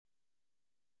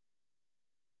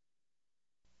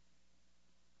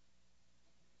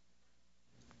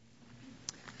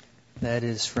That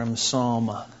is from Psalm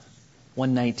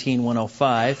 119,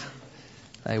 105.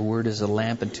 Thy word is a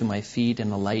lamp unto my feet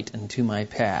and a light unto my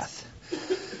path.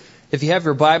 If you have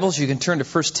your Bibles, you can turn to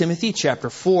 1 Timothy chapter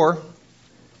 4.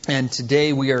 And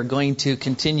today we are going to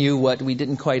continue what we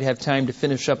didn't quite have time to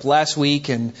finish up last week.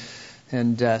 So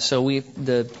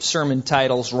the sermon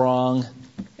title's wrong.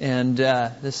 And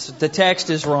the text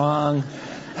is wrong.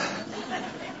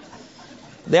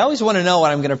 They always want to know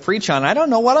what I'm going to preach on. I don't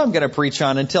know what I'm going to preach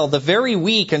on until the very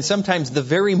week and sometimes the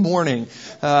very morning.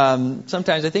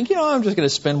 Sometimes I think, I'm just going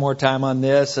to spend more time on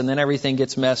this, and then everything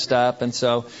gets messed up. And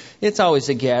so it's always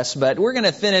a guess. But we're going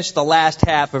to finish the last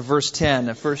half of verse 10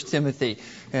 of 1 Timothy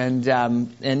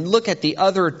and look at the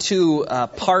other two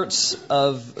parts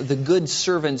of the good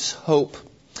servant's hope.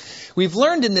 We've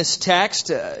learned in this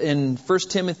text, in 1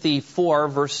 Timothy 4,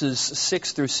 verses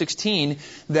 6 through 16,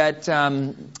 that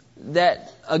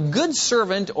a good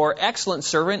servant or excellent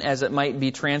servant, as it might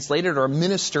be translated, or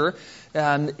minister,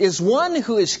 is one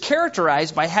who is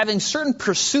characterized by having certain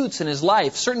pursuits in his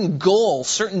life, certain goals,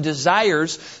 certain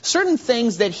desires, certain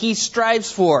things that he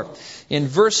strives for. In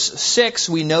verse 6,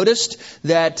 we noticed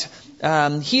that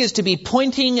he is to be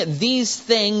pointing out these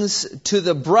things to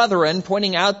the brethren,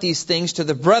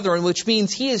 which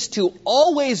means he is to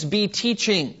always be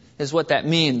teaching, is what that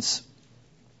means.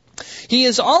 He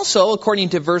is also, according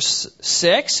to verse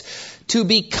 6, to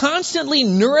be constantly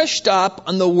nourished up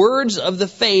on the words of the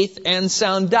faith and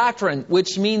sound doctrine,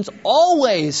 which means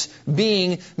always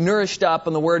being nourished up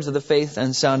on the words of the faith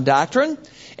and sound doctrine.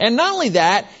 And not only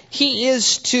that, he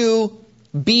is to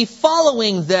be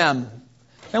following them.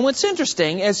 And what's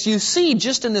interesting, as you see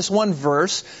just in this one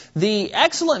verse, the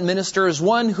excellent minister is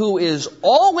one who is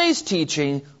always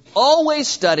teaching, always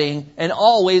studying, and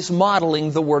always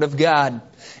modeling the Word of God.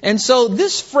 And so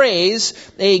this phrase,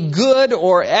 a good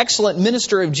or excellent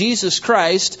minister of Jesus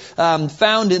Christ,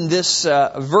 found in this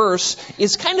verse,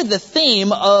 is kind of the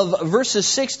theme of verses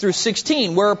 6 through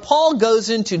 16, where Paul goes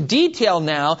into detail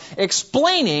now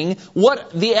explaining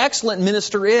what the excellent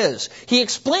minister is. He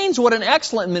explains what an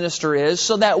excellent minister is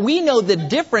so that we know the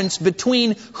difference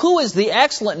between who is the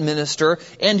excellent minister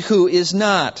and who is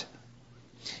not.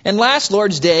 And last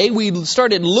Lord's Day, we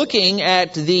started looking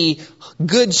at the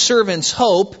good servant's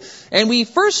hope, and we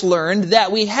first learned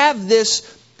that we have this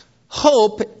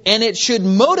hope, and it should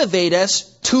motivate us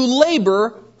to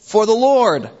labor for the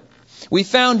Lord. We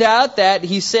found out that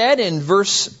he said in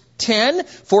verse 10,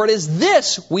 "For it is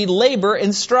this we labor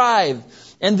and strive."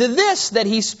 And the this that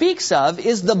he speaks of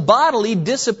is the bodily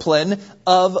discipline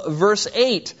of verse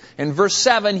 8. In verse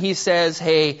 7 he says,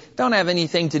 hey, don't have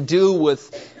anything to do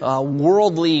with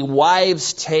worldly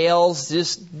wives' tales.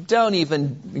 Just don't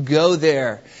even go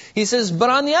there. He says, but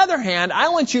on the other hand, I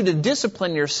want you to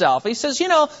discipline yourself. He says,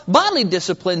 bodily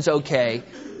discipline's okay.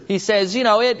 He says,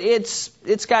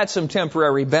 it's got some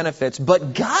temporary benefits,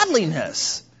 but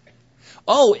godliness,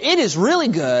 it is really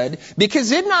good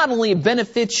because it not only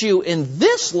benefits you in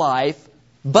this life,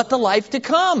 but the life to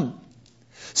come.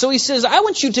 So he says, I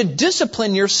want you to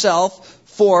discipline yourself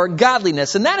for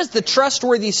godliness. And that is the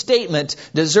trustworthy statement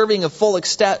deserving of full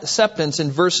acceptance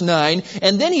in verse 9.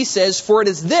 And then he says, for it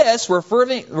is this,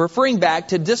 referring back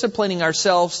to disciplining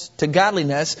ourselves to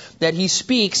godliness, that he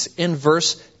speaks in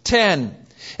verse 10.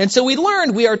 And so we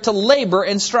learned we are to labor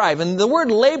and strive. And the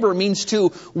word labor means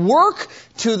to work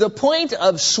to the point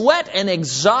of sweat and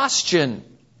exhaustion.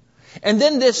 And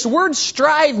then this word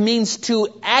strive means to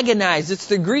agonize. It's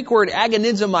the Greek word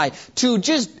agonizomai, to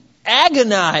just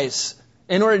agonize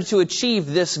in order to achieve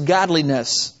this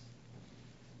godliness.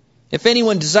 If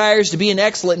anyone desires to be an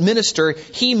excellent minister,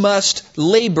 he must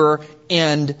labor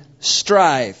and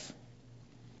strive.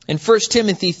 In 1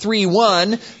 Timothy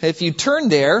 3:1, if you turn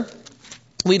there,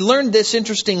 we learned this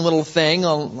interesting little thing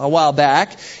a while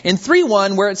back in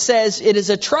 3:1 where it says, it is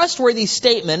a trustworthy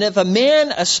statement. If a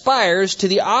man aspires to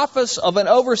the office of an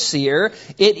overseer,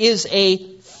 it is a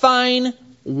fine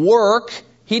work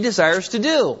he desires to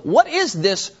do. What is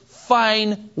this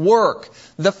fine work?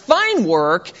 The fine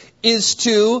work is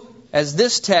to, as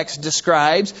this text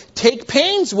describes, take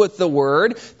pains with the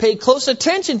Word, pay close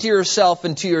attention to yourself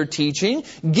and to your teaching,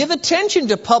 give attention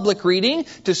to public reading,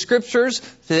 to Scriptures,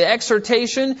 to the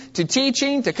exhortation, to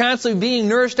teaching, to constantly being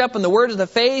nourished up in the Word of the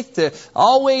faith, to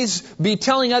always be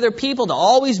telling other people, to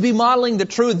always be modeling the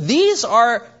truth. These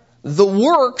are the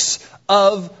works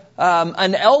of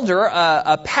an elder,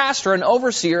 a pastor, an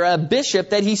overseer, a bishop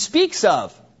that he speaks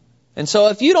of. And so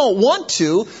if you don't want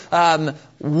to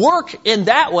work in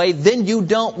that way, then you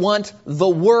don't want the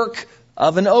work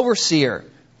of an overseer.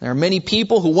 There are many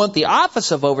people who want the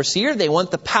office of overseer. They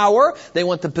want the power. They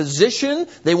want the position.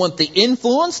 They want the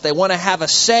influence. They want to have a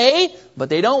say. But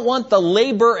they don't want the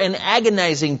labor and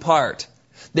agonizing part.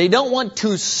 They don't want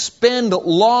to spend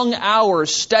long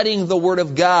hours studying the Word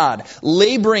of God,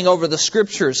 laboring over the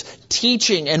Scriptures,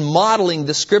 teaching and modeling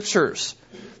the Scriptures.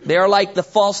 They are like the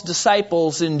false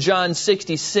disciples in John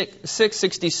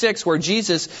 6:66, where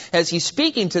Jesus, as He's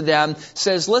speaking to them,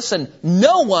 says, listen,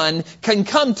 no one can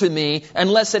come to me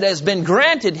unless it has been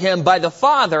granted him by the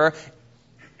Father.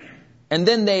 And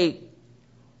then they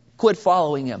quit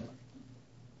following Him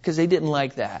because they didn't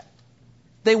like that.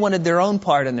 They wanted their own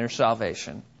part in their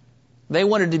salvation. They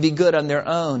wanted to be good on their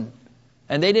own.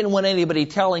 And they didn't want anybody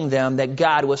telling them that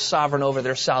God was sovereign over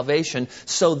their salvation,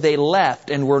 so they left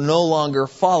and were no longer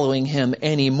following Him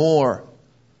anymore.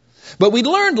 But we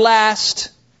learned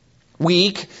last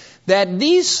week that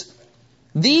these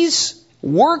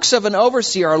works of an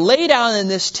overseer are laid out in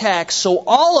this text so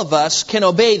all of us can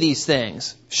obey these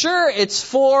things. Sure, it's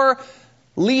for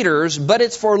leaders, but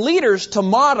it's for leaders to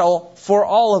model for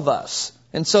all of us.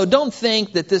 And so don't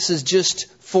think that this is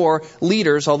just for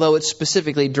leaders, although it's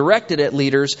specifically directed at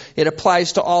leaders. It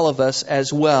applies to all of us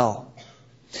as well.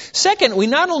 Second, we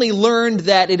not only learned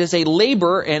that it is a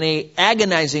labor and a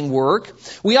agonizing work,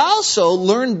 we also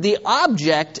learned the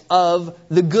object of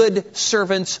the good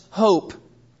servant's hope.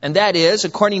 And that is,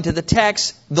 according to the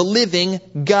text, the living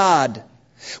God.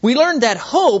 We learned that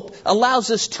hope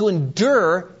allows us to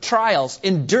endure trials,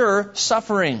 endure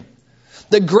suffering.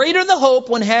 The greater the hope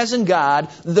one has in God,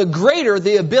 the greater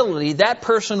the ability that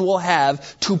person will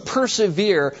have to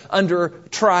persevere under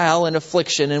trial and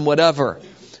affliction and whatever.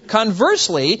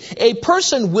 Conversely, a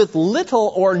person with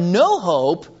little or no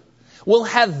hope will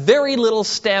have very little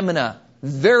stamina,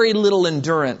 very little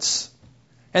endurance.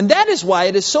 And that is why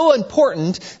it is so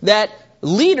important that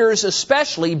leaders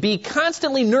especially be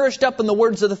constantly nourished up in the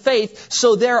words of the faith,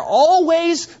 so they're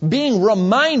always being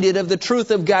reminded of the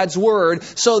truth of God's Word,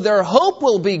 so their hope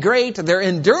will be great, their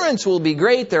endurance will be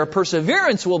great, their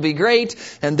perseverance will be great,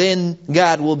 and then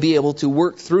God will be able to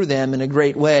work through them in a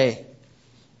great way.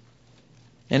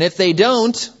 And if they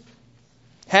don't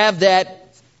have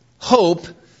that hope,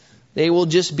 they will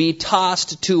just be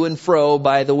tossed to and fro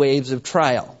by the waves of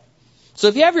trial. So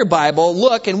if you have your Bible,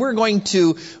 look, and we're going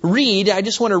to read. I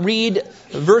just want to read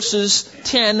verses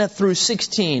 10 through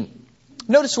 16.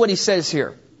 Notice what he says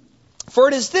here. For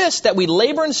it is this, that we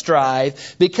labor and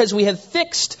strive, because we have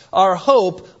fixed our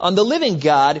hope on the living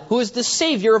God, who is the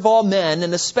Savior of all men,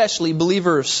 and especially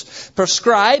believers.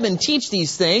 Prescribe and teach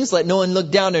these things. Let no one look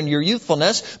down on your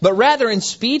youthfulness, but rather in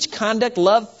speech, conduct,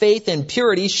 love, faith, and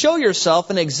purity, show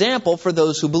yourself an example for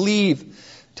those who believe.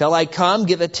 Till I come,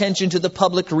 give attention to the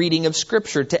public reading of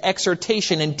Scripture, to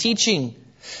exhortation and teaching.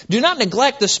 Do not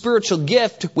neglect the spiritual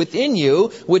gift within you,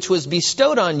 which was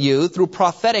bestowed on you through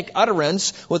prophetic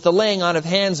utterance with the laying on of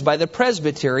hands by the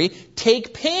presbytery.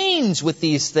 Take pains with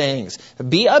these things.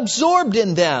 Be absorbed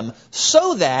in them,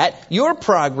 so that your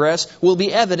progress will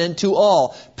be evident to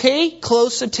all. Pay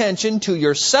close attention to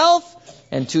yourself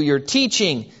and to your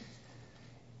teaching.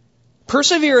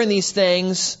 Persevere in these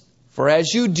things, for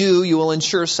as you do, you will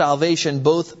ensure salvation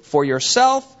both for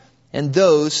yourself and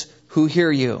those who hear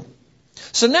you.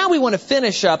 So now we want to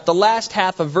finish up the last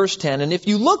half of verse 10. And if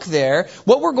you look there,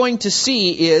 what we're going to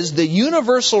see is the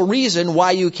universal reason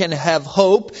why you can have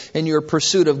hope in your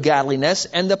pursuit of godliness,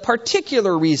 and the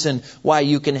particular reason why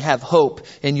you can have hope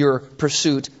in your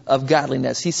pursuit of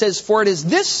godliness. He says, for it is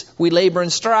this we labor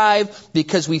and strive,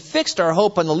 because we fixed our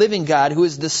hope on the living God, who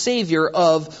is the Savior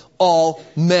of all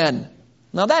men.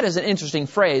 Now that is an interesting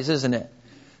phrase, isn't it?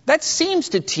 That seems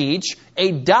to teach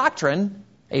a doctrine,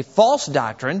 a false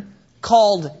doctrine,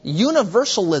 called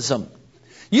universalism.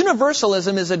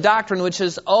 Universalism is a doctrine which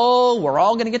is, we're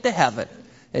all going to get to heaven.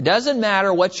 It doesn't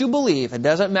matter what you believe. It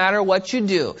doesn't matter what you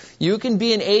do. You can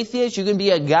be an atheist. You can be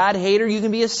a God hater. You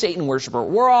can be a Satan worshiper.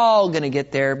 We're all going to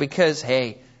get there because,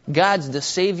 hey, God's the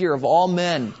Savior of all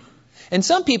men. And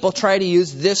some people try to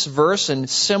use this verse and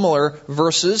similar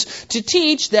verses to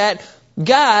teach that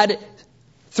God,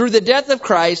 through the death of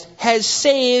Christ, has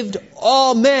saved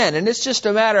all men. And it's just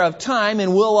a matter of time,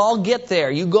 and we'll all get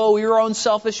there. You go your own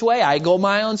selfish way, I go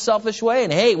my own selfish way,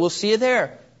 and hey, we'll see you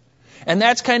there. And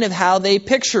that's kind of how they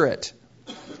picture it.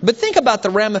 But think about the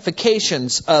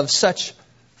ramifications of such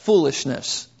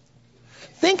foolishness.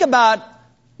 Think about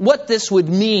what this would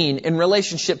mean in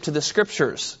relationship to the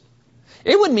Scriptures.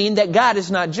 It would mean that God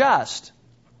is not just,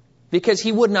 because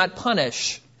He would not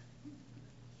punish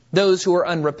those who are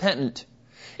unrepentant.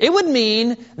 It would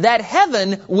mean that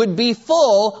heaven would be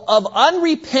full of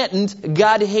unrepentant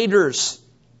God-haters.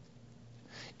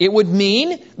 It would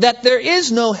mean that there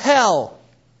is no hell.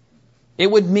 It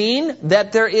would mean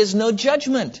that there is no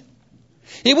judgment.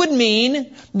 It would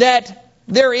mean that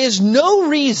there is no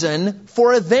reason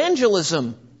for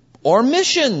evangelism or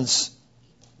missions.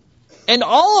 And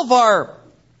all of our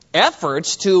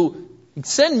efforts to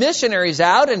send missionaries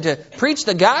out and to preach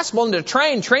the gospel and to try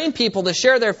and train people to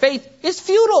share their faith is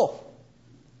futile.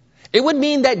 It would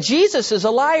mean that Jesus is a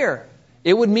liar.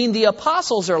 It would mean the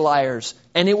apostles are liars.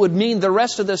 And it would mean the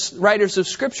rest of the writers of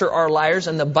Scripture are liars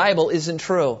and the Bible isn't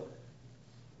true.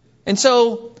 And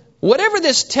so, whatever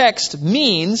this text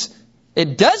means,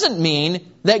 it doesn't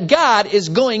mean that God is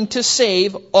going to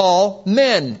save all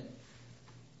men.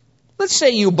 Let's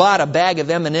say you bought a bag of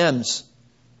M&Ms,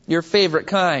 your favorite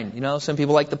kind. You know, some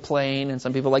people like the plain, and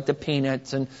some people like the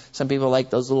peanuts, and some people like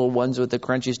those little ones with the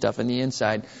crunchy stuff on the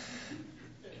inside.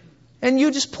 And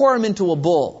you just pour them into a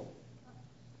bowl.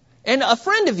 And a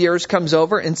friend of yours comes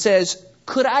over and says,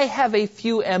 "Could I have a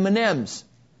few M&Ms?"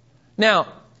 Now,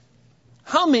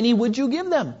 how many would you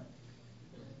give them?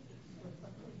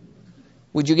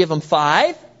 Would you give them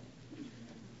 5?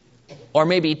 Or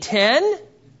maybe 10?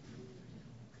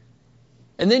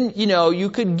 And then, you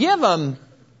could give them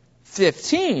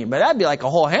 15, but that'd be like a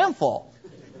whole handful.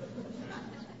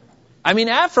 I mean,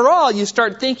 after all, you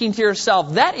start thinking to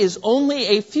yourself, that is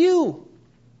only a few.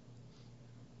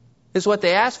 Is what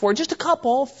they asked for. Just a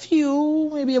couple,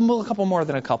 few, maybe a couple more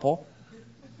than a couple.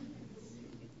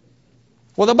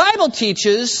 Well, the Bible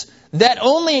teaches that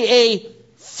only a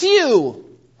few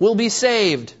will be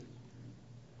saved.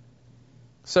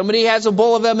 Somebody has a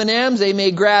bowl of M&Ms, they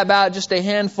may grab out just a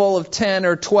handful of 10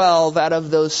 or 12 out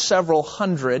of those several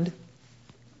hundred.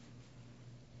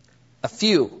 A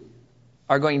few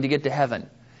are going to get to heaven.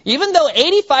 Even though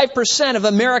 85% of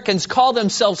Americans call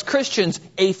themselves Christians,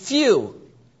 a few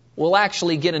will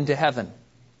actually get into heaven.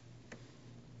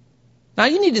 Now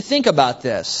you need to think about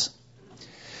this.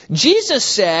 Jesus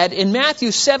said in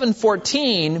Matthew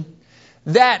 7:14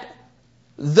 that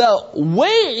the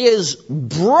way is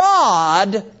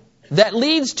broad that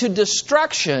leads to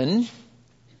destruction,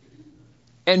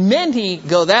 and many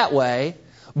go that way,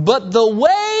 but the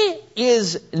way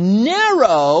is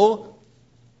narrow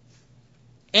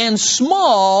and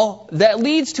small that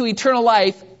leads to eternal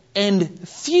life, and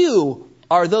few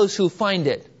are those who find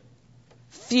it.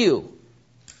 Few.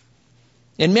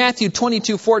 In Matthew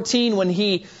 22:14, when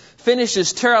he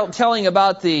finishes telling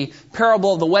about the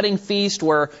parable of the wedding feast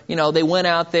where, they went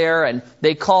out there and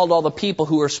they called all the people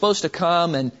who were supposed to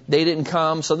come and they didn't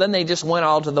come. So then they just went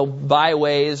out to the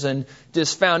byways and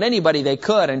just found anybody they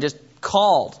could and just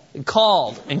called and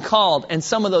called and called. And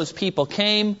some of those people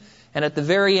came. And at the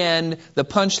very end, the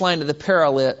punchline of the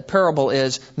parable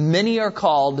is, many are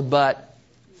called, but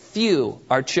few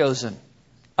are chosen.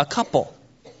 A couple.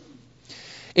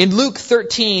 In Luke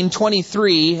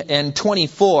 13:23 and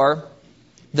 24,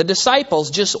 the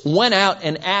disciples just went out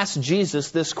and asked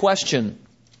Jesus this question.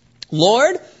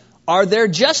 "Lord, are there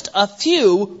just a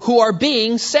few who are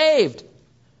being saved?"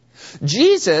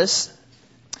 Jesus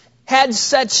had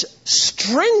such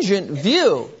stringent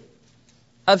view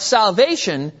of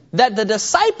salvation that the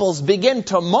disciples begin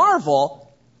to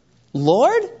marvel,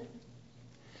 "Lord,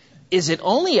 is it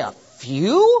only a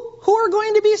few who are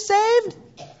going to be saved?"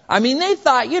 I mean, they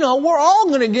thought, we're all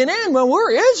going to get in when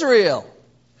we're Israel.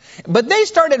 But they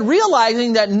started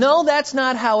realizing that, no, that's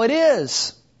not how it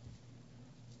is.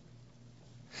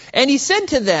 And he said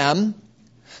to them,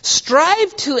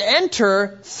 "Strive to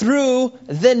enter through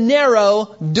the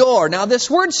narrow door." Now, this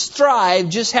word strive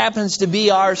just happens to be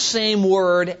our same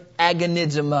word,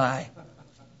 agonizomai.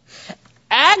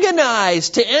 Agonize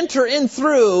to enter in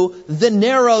through the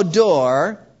narrow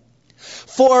door.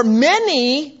 For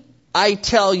many, I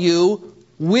tell you,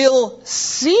 will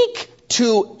seek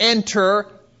to enter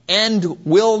and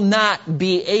will not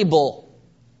be able.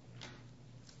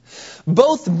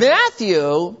 Both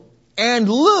Matthew and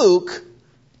Luke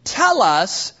tell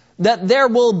us that there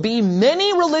will be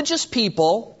many religious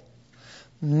people,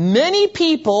 many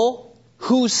people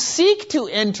who seek to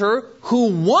enter, who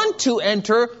want to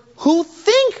enter, who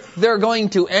think they're going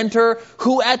to enter,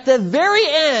 who at the very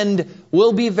end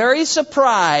will be very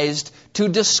surprised to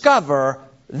discover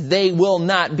they will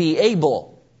not be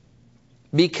able,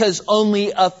 because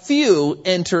only a few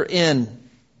enter in.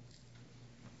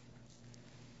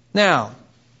 Now,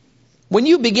 when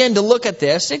you begin to look at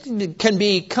this, it can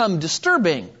become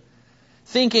disturbing,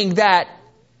 thinking that,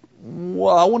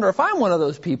 well, I wonder if I'm one of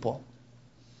those people.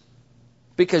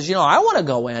 Because, I want to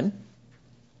go in.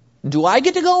 Do I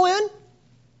get to go in?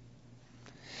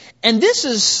 And this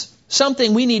is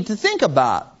something we need to think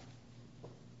about.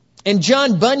 In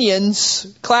John Bunyan's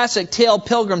classic tale,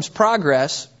 Pilgrim's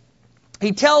Progress,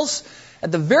 he tells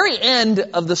at the very end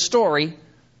of the story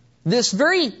this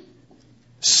very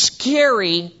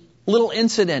scary little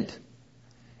incident.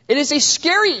 It is a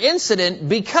scary incident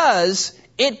because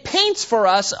it paints for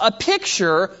us a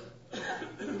picture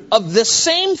of the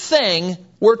same thing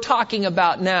we're talking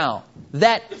about now,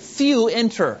 that few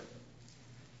enter.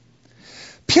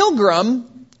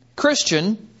 Pilgrim,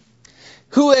 Christian,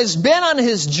 who has been on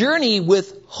his journey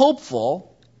with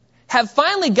Hopeful, have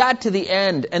finally got to the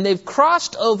end, and they've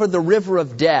crossed over the river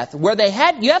of death, where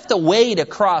you have to wade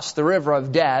across the river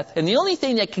of death, and the only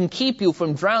thing that can keep you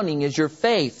from drowning is your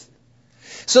faith.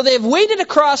 So they've waded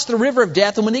across the river of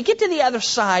death, and when they get to the other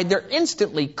side, they're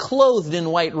instantly clothed in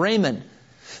white raiment.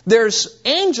 There's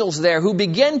angels there who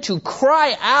begin to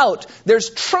cry out. There's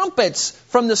trumpets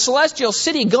from the celestial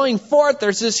city going forth.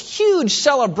 There's this huge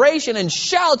celebration and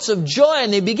shouts of joy,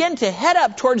 and they begin to head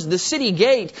up towards the city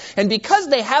gate. And because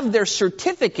they have their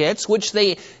certificates, which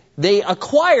they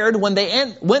acquired when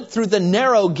they went through the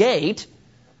narrow gate,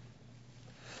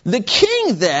 the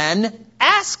king then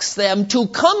asks them to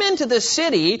come into the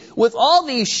city with all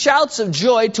these shouts of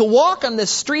joy, to walk on the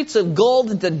streets of gold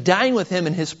and to dine with him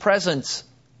in his presence.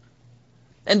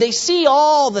 And they see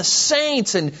all the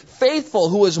saints and faithful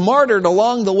who was martyred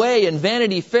along the way in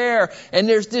Vanity Fair. And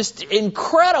there's this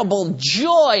incredible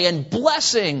joy and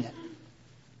blessing.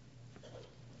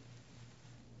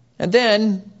 And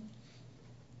then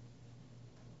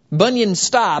Bunyan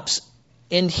stops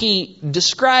and he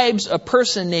describes a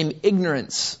person named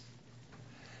Ignorance.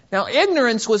 Now,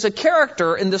 Ignorance was a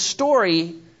character in the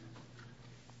story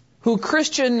who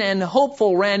Christian and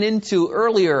Hopeful ran into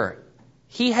earlier.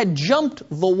 He had jumped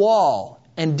the wall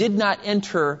and did not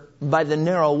enter by the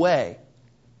narrow way.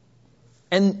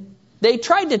 And they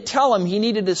tried to tell him he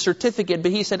needed a certificate,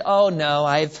 but he said, "Oh no,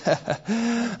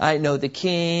 I know the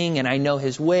king and I know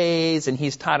his ways and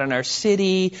he's taught in our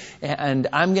city and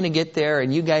I'm going to get there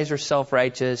and you guys are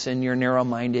self-righteous and you're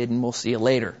narrow-minded and we'll see you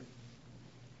later."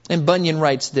 And Bunyan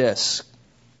writes this: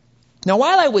 "Now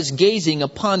while I was gazing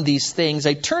upon these things,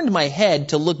 I turned my head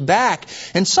to look back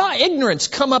and saw Ignorance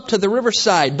come up to the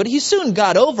riverside, but he soon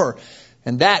got over,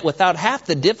 and that without half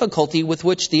the difficulty with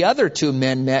which the other two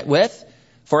men met with.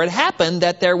 For it happened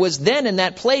that there was then in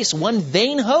that place one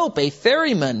Vain Hope, a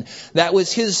ferryman, that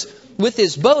was with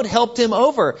his boat helped him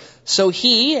over. So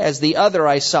he, as the other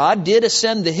I saw, did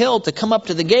ascend the hill to come up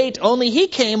to the gate, only he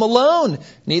came alone.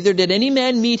 Neither did any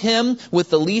man meet him with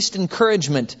the least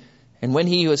encouragement. And when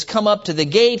he was come up to the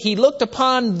gate, he looked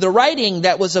upon the writing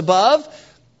that was above,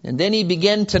 and then he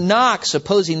began to knock,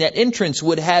 supposing that entrance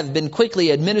would have been quickly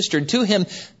administered to him.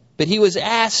 But he was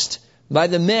asked by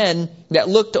the men that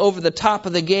looked over the top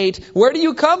of the gate, 'Where do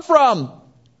you come from?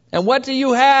 And what do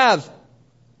you have?'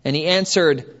 And he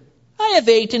answered, 'I have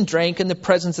ate and drank in the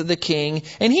presence of the king,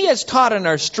 and he has taught in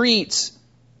our streets.'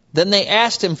 Then they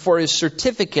asked him for his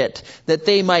certificate, that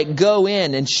they might go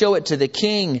in and show it to the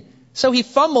king. So he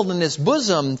fumbled in his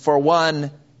bosom for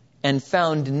one and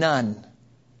found none.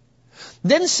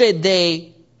 Then said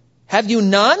they, 'Have you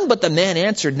none?' But the man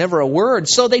answered never a word.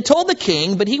 So they told the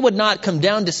king, but he would not come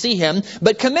down to see him,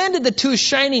 but commanded the two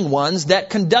shining ones that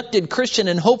conducted Christian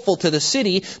and Hopeful to the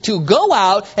city to go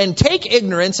out and take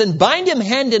Ignorance and bind him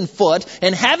hand and foot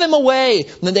and have him away.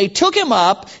 And they took him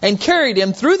up and carried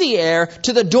him through the air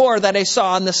to the door that I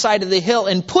saw on the side of the hill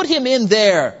and put him in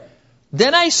there.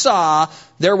 Then I saw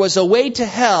there was a way to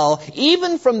hell,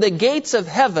 even from the gates of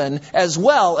heaven, as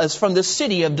well as from the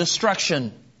city of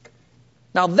destruction."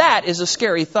 Now that is a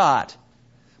scary thought.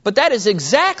 But that is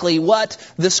exactly what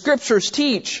the Scriptures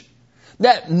teach.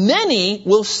 That many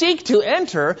will seek to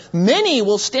enter, many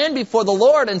will stand before the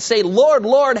Lord and say, "Lord,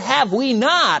 Lord, have we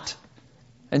not?"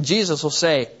 And Jesus will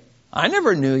say, "I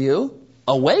never knew you.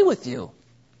 Away with you."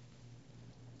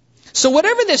 So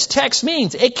whatever this text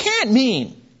means, it can't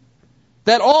mean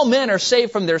that all men are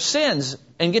saved from their sins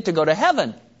and get to go to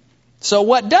heaven. So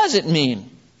what does it mean?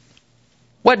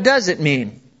 What does it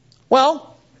mean?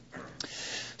 Well,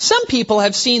 some people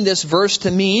have seen this verse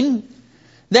to mean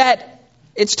that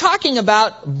it's talking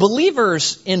about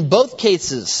believers in both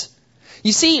cases.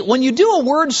 You see, when you do a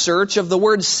word search of the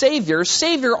word Savior,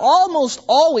 Savior almost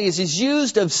always is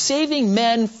used of saving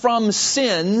men from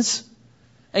sins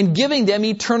and giving them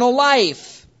eternal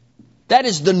life. That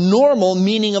is the normal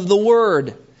meaning of the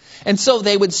word. And so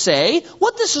they would say,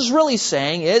 what this is really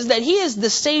saying is that He is the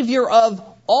Savior of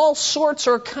all sorts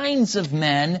or kinds of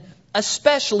men,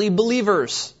 especially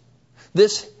believers.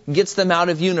 This gets them out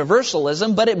of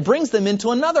universalism, but it brings them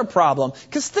into another problem.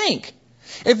 Because think,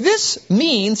 if this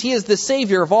means He is the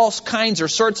Savior of all kinds or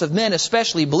sorts of men,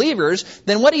 especially believers,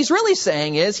 then what He's really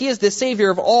saying is He is the Savior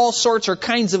of all sorts or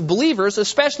kinds of believers,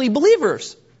 especially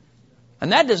believers.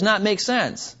 And that does not make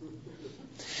sense.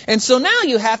 And so now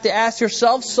you have to ask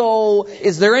yourself, so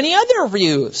is there any other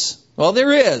views? Well,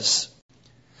 there is.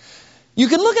 You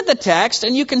can look at the text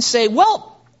and you can say,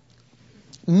 well,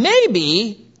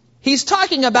 maybe he's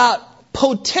talking about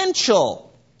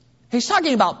potential. He's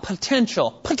talking about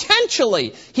potential.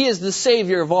 Potentially, he is the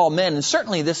Savior of all men. And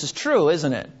certainly this is true,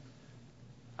 isn't it?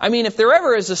 I mean, if there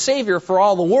ever is a Savior for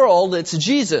all the world, it's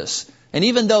Jesus. And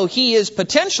even though he is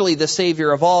potentially the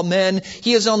Savior of all men,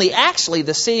 he is only actually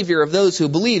the Savior of those who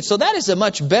believe. So that is a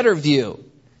much better view.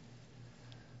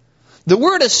 The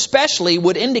word especially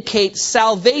would indicate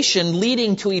salvation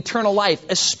leading to eternal life,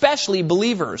 especially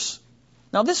believers.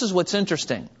 Now this is what's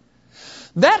interesting.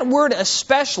 That word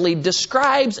especially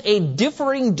describes a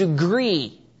differing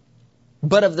degree,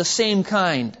 but of the same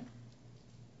kind.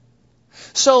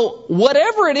 So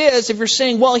whatever it is, if you're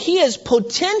saying, well, he is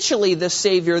potentially the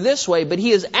Savior this way, but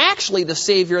he is actually the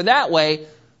Savior that way,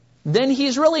 then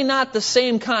he's really not the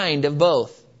same kind of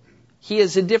both. He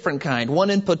is a different kind, one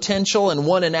in potential and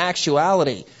one in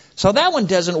actuality. So that one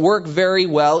doesn't work very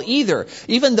well either,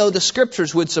 even though the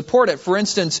Scriptures would support it. For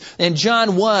instance, in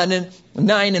John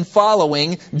 1:9 and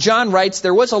following, John writes,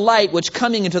 there was a light which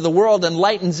coming into the world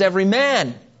enlightens every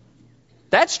man.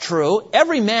 That's true.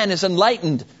 Every man is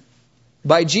enlightened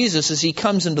by Jesus as he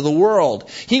comes into the world.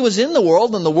 He was in the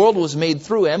world, and the world was made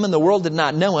through him, and the world did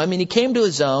not know him. And he came to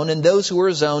his own, and those who were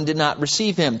his own did not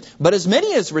receive him. But as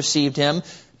many as received him,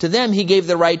 to them he gave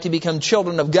the right to become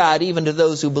children of God, even to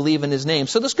those who believe in his name.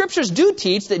 So the Scriptures do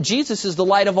teach that Jesus is the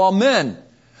light of all men.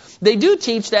 They do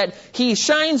teach that he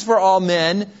shines for all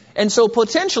men, and so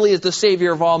potentially is the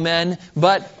Savior of all men,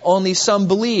 but only some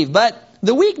believe. But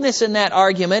the weakness in that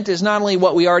argument is not only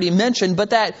what we already mentioned,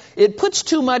 but that it puts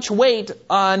too much weight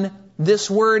on this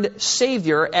word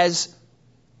Savior as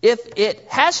if it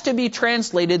has to be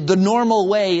translated the normal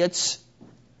way it's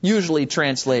usually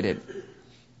translated.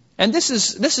 And this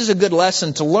is a good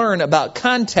lesson to learn about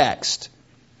context.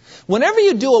 Whenever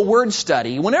you do a word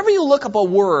study, whenever you look up a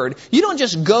word, you don't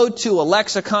just go to a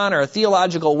lexicon or a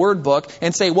theological word book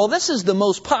and say, well, this is the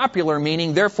most popular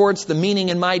meaning, therefore it's the meaning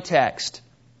in my text.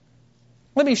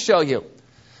 Let me show you.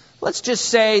 Let's just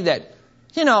say that,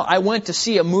 I went to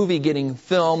see a movie getting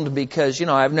filmed because,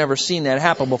 I've never seen that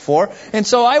happen before. And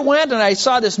so I went and I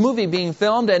saw this movie being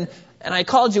filmed and I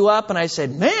called you up and I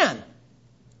said, man,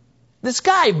 this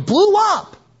guy blew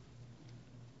up.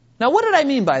 Now, what did I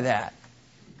mean by that?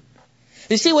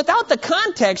 You see, without the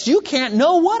context, you can't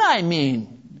know what I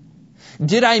mean.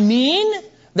 Did I mean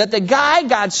that the guy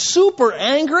got super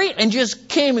angry and just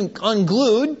came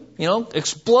unglued,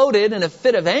 exploded in a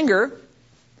fit of anger?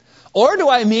 Or do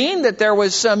I mean that there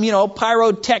was some,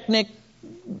 pyrotechnic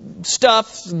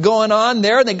stuff going on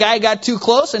there and the guy got too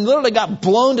close and literally got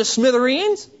blown to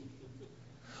smithereens?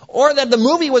 Or that the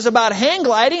movie was about hang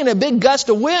gliding and a big gust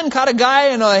of wind caught a guy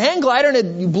in a hang glider and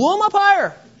it blew him up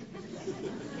higher?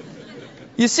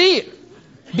 You see,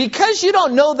 because you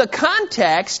don't know the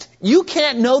context, you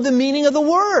can't know the meaning of the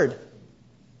word.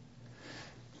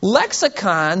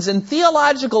 Lexicons and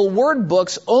theological word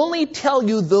books only tell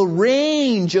you the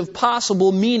range of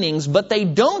possible meanings, but they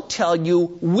don't tell you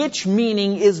which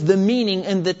meaning is the meaning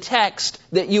in the text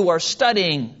that you are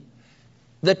studying.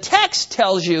 The text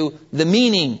tells you the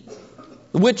meaning,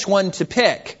 which one to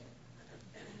pick.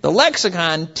 The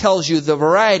lexicon tells you the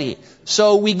variety.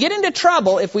 So we get into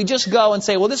trouble if we just go and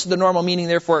say, well, this is the normal meaning,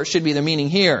 therefore it should be the meaning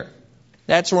here.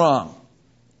 That's wrong.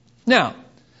 Now,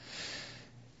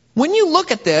 when you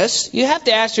look at this, you have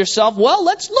to ask yourself, well,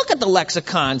 let's look at the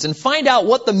lexicons and find out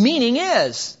what the meaning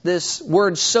is. This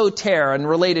word soter and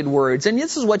related words. And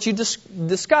this is what you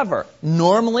discover.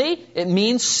 Normally, it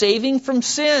means saving from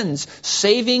sins,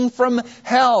 saving from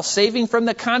hell, saving from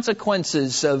the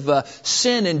consequences of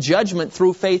sin and judgment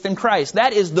through faith in Christ.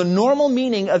 That is the normal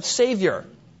meaning of Savior.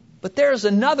 But there is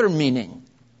another meaning.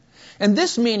 And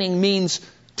this meaning means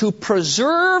to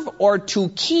preserve or to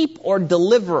keep or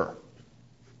deliver.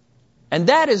 And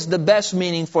that is the best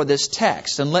meaning for this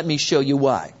text. And let me show you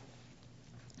why.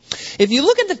 If you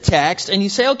look at the text and you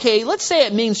say, okay, let's say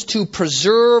it means to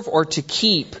preserve or to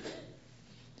keep.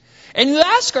 And you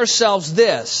ask ourselves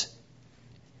this,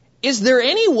 is there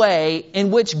any way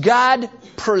in which God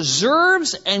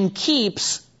preserves and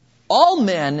keeps all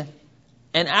men,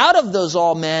 and out of those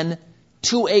all men,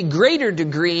 to a greater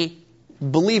degree,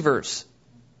 believers?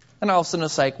 And all of a sudden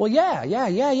it's like, well, yeah.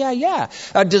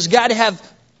 Does God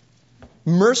have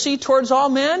mercy towards all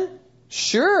men?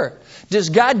 Sure.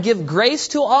 Does God give grace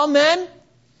to all men?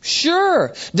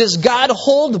 Sure. Does God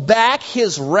hold back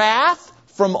His wrath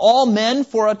from all men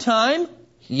for a time?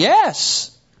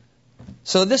 Yes.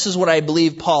 So this is what I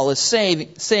believe Paul is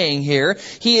saying here.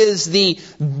 He is the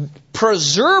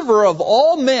preserver of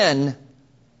all men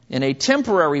in a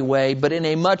temporary way, but in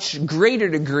a much greater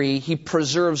degree, he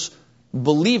preserves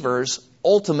believers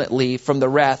ultimately from the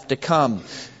wrath to come.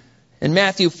 In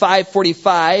Matthew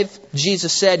 5:45,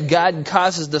 Jesus said, God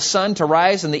causes the sun to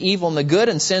rise on the evil and the good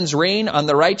and sends rain on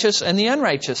the righteous and the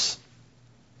unrighteous.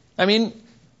 I mean,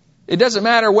 it doesn't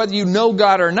matter whether you know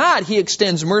God or not, He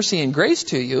extends mercy and grace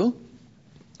to you.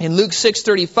 In Luke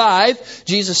 6:35,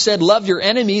 Jesus said, love your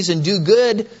enemies and do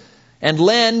good and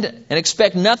lend and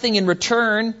expect nothing in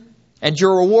return, and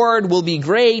your reward will be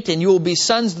great, and you will be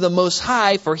sons of the Most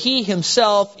High, for He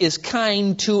Himself is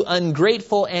kind to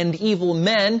ungrateful and evil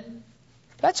men.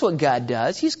 That's what God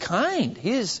does. He's kind.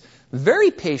 He is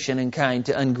very patient and kind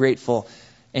to ungrateful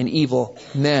and evil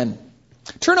men.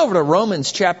 Turn over to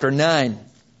Romans chapter 9.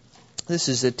 This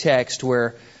is a text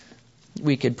where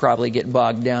we could probably get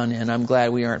bogged down in. I'm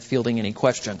glad we aren't fielding any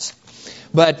questions.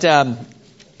 But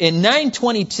in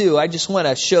 9:22, I just want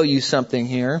to show you something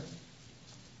here.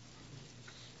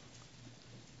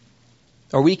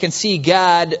 Or we can see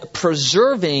God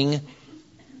preserving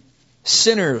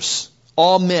sinners,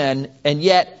 all men, and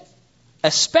yet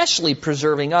especially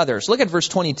preserving others. Look at verse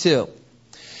 22.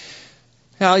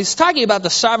 Now, he's talking about the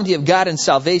sovereignty of God and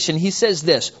salvation. He says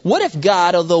this, what if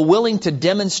God, although willing to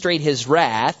demonstrate His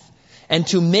wrath and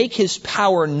to make His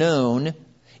power known,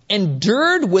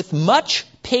 endured with much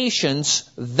patience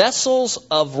vessels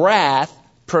of wrath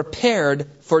prepared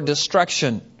for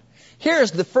destruction?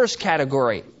 Here's the first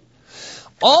category.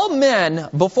 All men,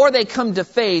 before they come to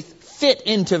faith, fit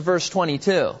into verse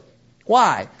 22.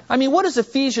 Why? I mean, what does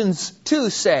Ephesians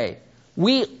 2 say?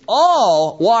 We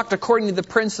all walked according to the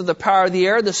prince of the power of the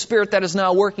air, the spirit that is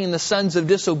now working in the sons of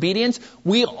disobedience.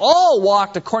 We all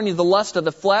walked according to the lust of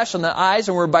the flesh and the eyes,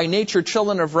 and were by nature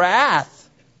children of wrath.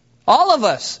 All of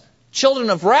us, children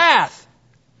of wrath.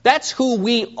 That's who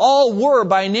we all were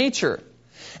by nature.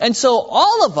 And so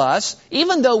all of us,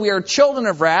 even though we are children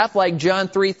of wrath, like John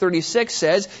 3:36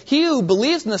 says, he who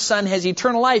believes in the Son has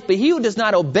eternal life, but he who does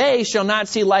not obey shall not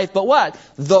see life, but what?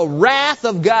 The wrath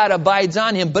of God abides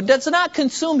on him, but does not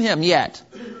consume him yet.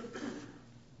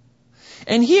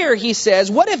 And here he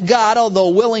says, what if God, although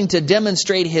willing to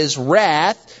demonstrate His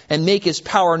wrath and make His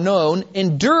power known,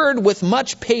 endured with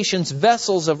much patience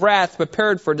vessels of wrath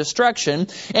prepared for destruction,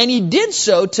 and He did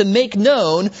so to make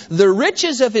known the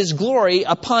riches of His glory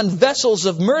upon vessels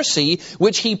of mercy,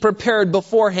 which He prepared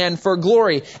beforehand for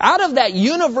glory. Out of that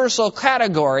universal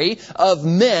category of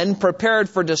men prepared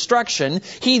for destruction,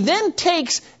 He then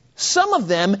takes some of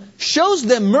them, shows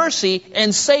them mercy,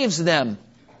 and saves them.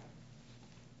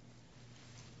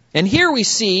 And here we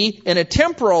see, in a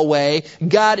temporal way,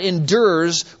 God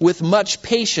endures with much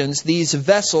patience these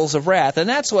vessels of wrath. And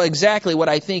that's exactly what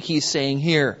I think he's saying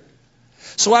here.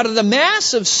 So out of the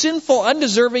mass of sinful,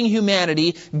 undeserving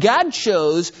humanity, God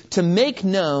chose to make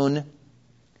known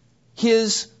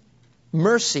His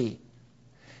mercy.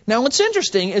 Now what's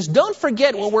interesting is, don't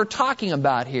forget what we're talking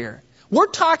about here. We're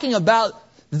talking about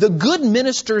the good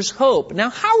minister's hope. Now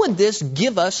how would this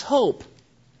give us hope?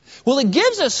 Well, it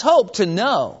gives us hope to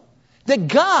know that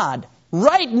God,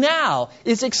 right now,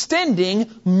 is extending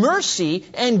mercy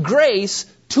and grace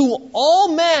to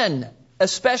all men,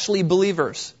 especially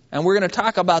believers. And we're going to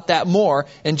talk about that more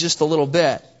in just a little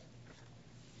bit.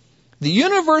 The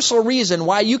universal reason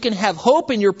why you can have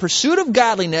hope in your pursuit of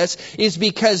godliness is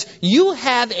because you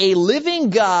have a living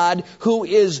God who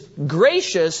is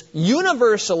gracious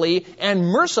universally and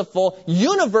merciful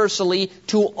universally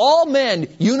to all men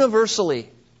universally.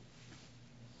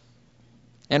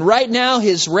 And right now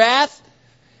His wrath,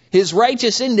 His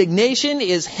righteous indignation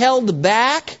is held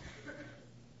back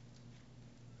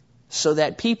so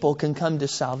that people can come to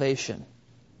salvation.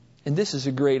 And this is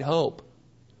a great hope.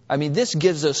 I mean, this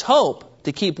gives us hope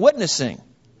to keep witnessing.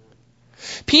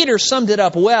 Peter summed it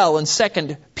up well in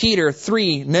 2 Peter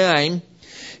 3:9,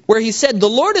 where he said, the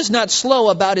Lord is not slow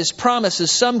about His promises,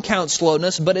 some count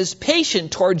slowness, but is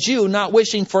patient towards you, not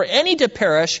wishing for any to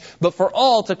perish, but for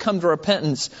all to come to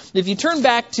repentance. If you turn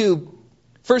back to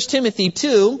 1 Timothy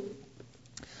 2,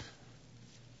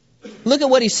 look at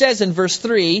what he says in verse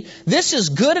 3. This is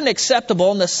good and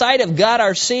acceptable in the sight of God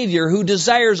our Savior, who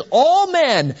desires all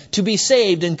men to be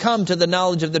saved and come to the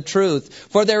knowledge of the truth.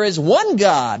 For there is one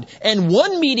God and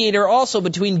one mediator also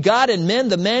between God and men,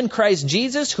 the man Christ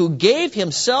Jesus, who gave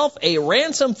Himself a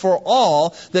ransom for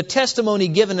all, the testimony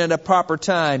given at a proper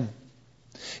time.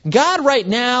 God right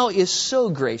now is so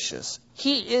gracious.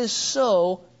 He is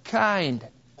so kind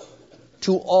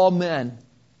to all men.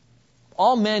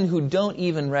 All men who don't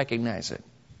even recognize it.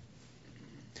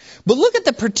 But look at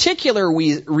the particular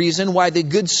reason why the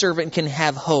good servant can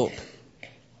have hope.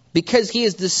 Because he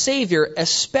is the Savior,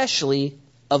 especially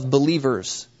of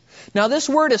believers. Now this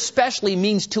word especially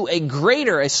means to a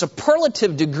greater, a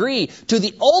superlative degree, to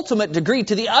the ultimate degree,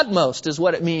 to the utmost is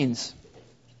what it means.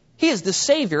 He is the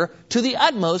Savior to the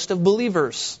utmost of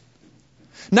believers.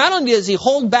 Not only does He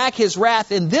hold back His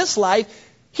wrath in this life,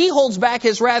 He holds back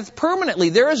His wrath permanently.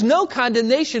 There is no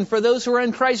condemnation for those who are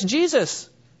in Christ Jesus.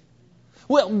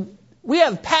 Well, we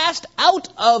have passed out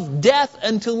of death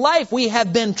unto life. We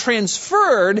have been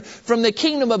transferred from the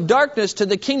kingdom of darkness to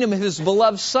the kingdom of His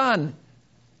beloved Son.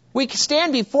 We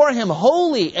stand before Him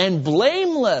holy and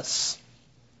blameless,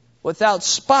 without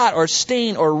spot or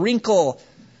stain or wrinkle.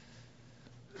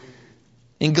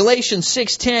 In Galatians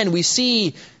 6:10, we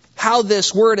see how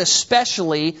this word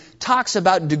especially talks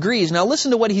about degrees. Now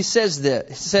listen to what he says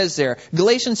there.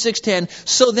 Galatians 6:10,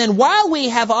 so then while we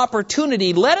have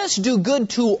opportunity, let us do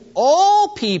good to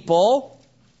all people,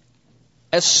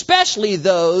 especially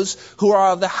those who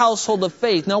are of the household of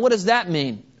faith. Now what does that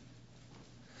mean?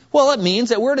 Well, it means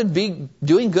that we're to be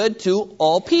doing good to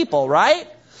all people, right?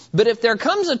 But if there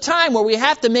comes a time where we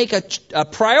have to make a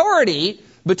priority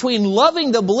between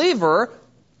loving the believer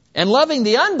and loving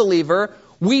the unbeliever,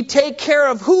 we take care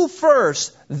of who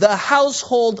first? The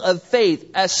household of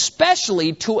faith,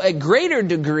 especially to a greater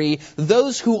degree,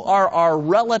 those who are our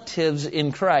relatives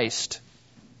in Christ.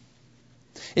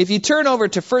 If you turn over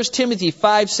to 1 Timothy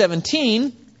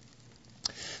 5:17,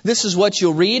 this is what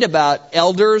you'll read about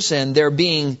elders and their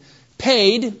being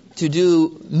paid to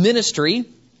do ministry.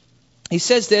 He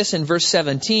says this in verse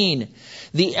 17,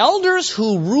 the elders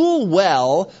who rule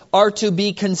well are to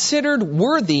be considered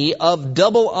worthy of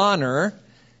double honor,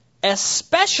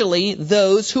 especially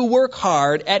those who work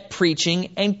hard at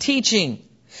preaching and teaching.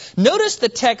 Notice the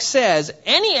text says,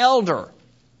 any elder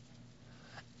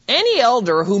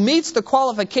who meets the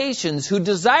qualifications, who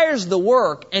desires the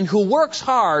work, and who works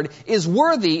hard is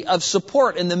worthy of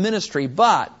support in the ministry.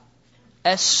 But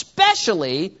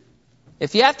especially,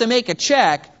 if you have to make a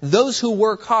check, those who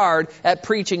work hard at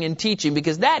preaching and teaching,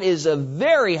 because that is of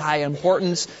very high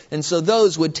importance, and so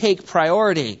those would take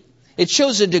priority. It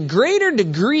shows a greater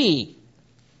degree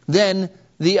than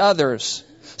the others.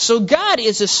 So God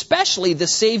is especially the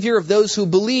Savior of those who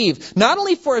believe, not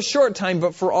only for a short time,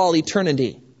 but for all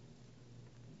eternity.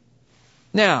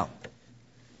 Now,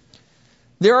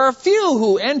 there are a few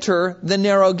who enter the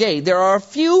narrow gate. There are a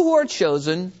few who are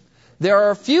chosen. There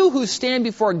are a few who stand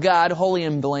before God holy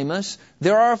and blameless.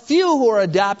 There are a few who are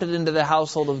adopted into the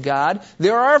household of God.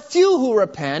 There are a few who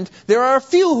repent. There are a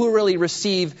few who really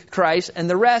receive Christ, and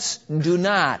the rest do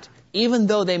not, even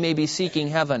though they may be seeking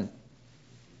heaven.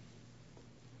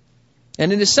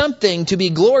 And it is something to be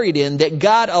gloried in that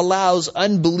God allows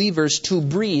unbelievers to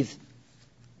breathe,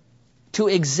 to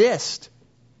exist,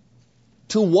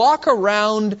 to walk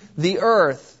around the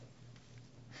earth,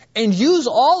 and use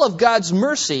all of God's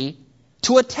mercy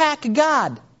to attack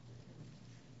God.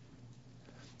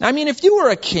 I mean, if you were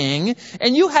a king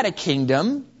and you had a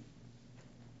kingdom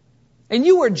and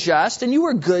you were just and you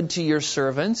were good to your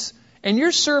servants, and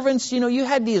your servants, you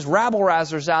had these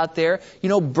rabble-rousers out there,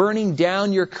 burning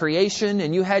down your creation,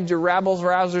 and you had your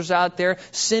rabble-rousers out there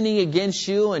sinning against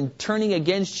you and turning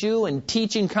against you and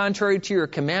teaching contrary to your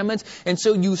commandments. And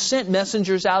so you sent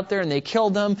messengers out there and they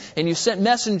killed them, and you sent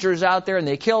messengers out there and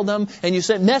they killed them, and you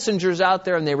sent messengers out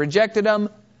there and they rejected them.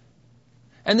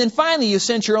 And then finally you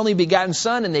sent your only begotten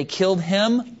Son and they killed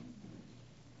Him.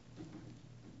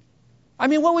 I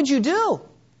mean, what would you do?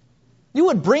 You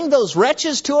would bring those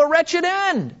wretches to a wretched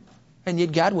end. And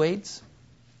yet God waits.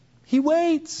 He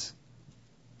waits.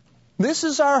 This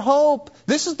is our hope.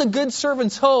 This is the good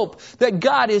servant's hope, that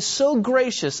God is so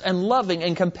gracious and loving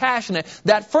and compassionate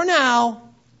that for now,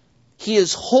 He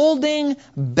is holding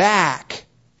back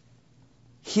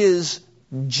His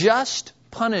just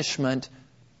punishment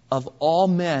of all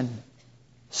men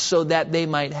so that they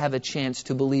might have a chance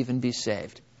to believe and be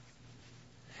saved.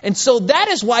 And so that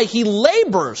is why He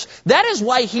labors. That is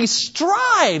why He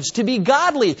strives to be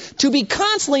godly, to be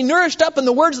constantly nourished up in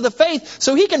the words of the faith,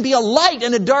 so He can be a light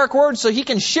in a dark world, so He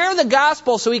can share the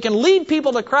gospel, so He can lead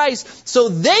people to Christ, so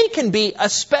they can be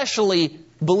especially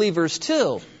believers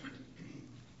too.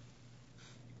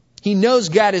 He knows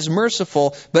God is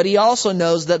merciful, but He also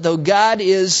knows that though God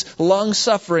is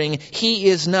long-suffering, He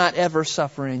is not ever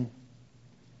suffering.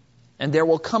 And there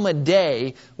will come a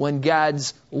day when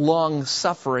God's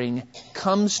long-suffering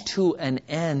comes to an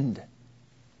end.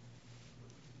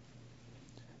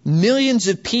 Millions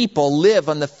of people live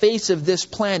on the face of this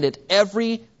planet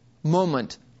every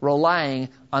moment relying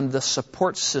on the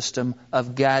support system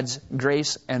of God's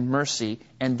grace and mercy,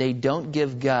 and they don't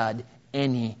give God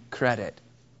any credit.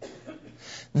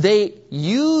 They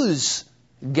use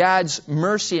God's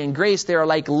mercy and grace. They are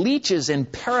like leeches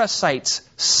and parasites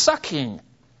sucking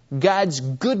God's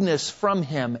goodness from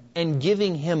Him and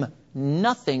giving Him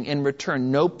nothing in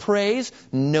return. No praise,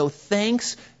 no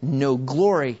thanks, no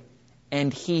glory.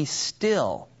 And He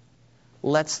still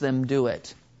lets them do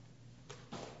it.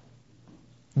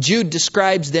 Jude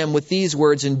describes them with these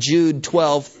words in Jude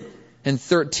 12 and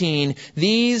 13.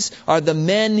 These are the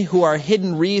men who are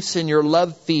hidden reefs in your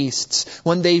love feasts,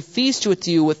 when they feast with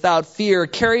you without fear,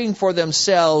 carrying for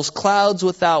themselves clouds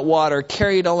without water,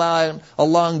 carried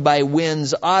along by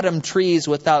winds, autumn trees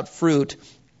without fruit,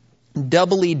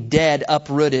 doubly dead,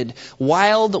 uprooted,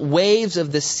 wild waves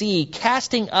of the sea,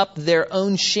 casting up their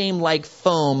own shame like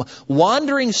foam,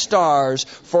 wandering stars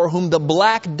for whom the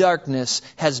black darkness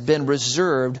has been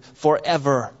reserved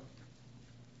forever.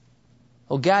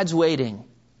 Oh, God's waiting,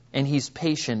 and He's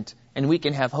patient, and we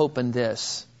can have hope in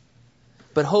this.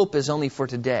 But hope is only for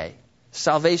today.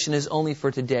 Salvation is only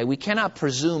for today. We cannot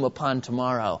presume upon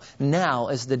tomorrow. Now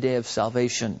is the day of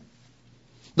salvation.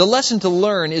 The lesson to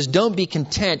learn is don't be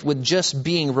content with just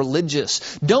being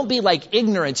religious. Don't be like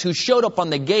ignorance who showed up on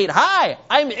the gate. Hi,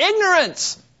 I'm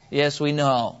ignorance. Yes, we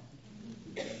know.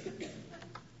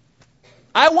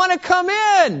 I want to come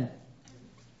in.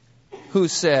 Who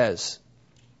says?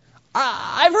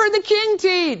 I've heard the king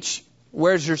teach.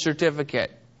 Where's your certificate?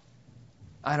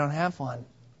 I don't have one.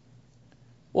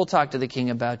 We'll talk to the king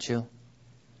about you.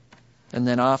 And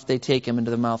then off they take him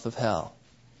into the mouth of hell.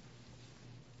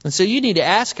 And so you need to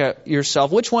ask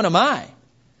yourself, which one am I?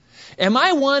 Am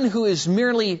I one who is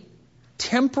merely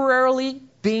temporarily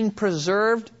being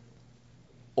preserved?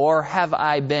 Or have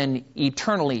I been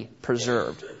eternally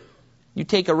preserved? You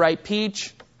take a ripe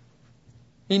peach,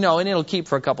 and it'll keep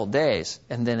for a couple days,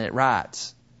 and then it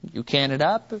rots. You can it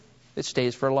up, it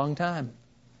stays for a long time.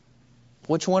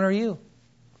 Which one are you?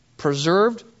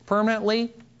 Preserved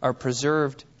permanently or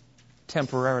preserved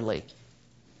temporarily?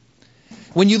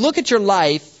 When you look at your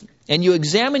life and you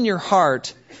examine your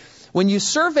heart, when you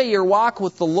survey your walk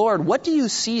with the Lord, what do you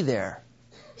see there?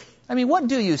 What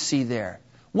do you see there?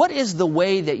 What is the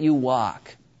way that you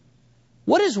walk?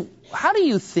 How do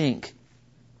you think?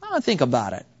 Think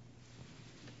about it.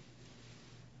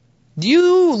 Do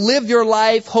you live your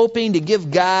life hoping to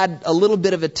give God a little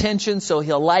bit of attention so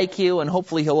He'll like you and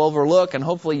hopefully He'll overlook and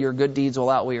hopefully your good deeds will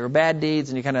outweigh your bad deeds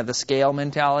and you kind of have the scale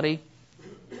mentality?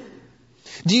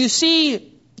 Do you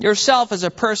see yourself as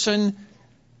a person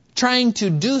trying to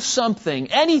do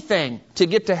something, anything, to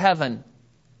get to heaven?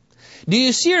 Do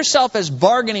you see yourself as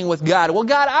bargaining with God? Well,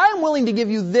 God, I'm willing to give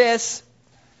you this,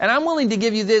 and I'm willing to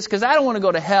give you this because I don't want to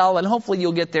go to hell, and hopefully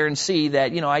you'll get there and see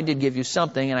that, I did give you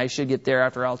something, and I should get there.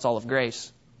 After all, it's all of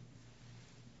grace.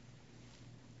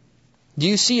 Do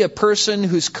you see a person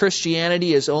whose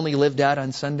Christianity is only lived out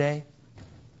on Sunday?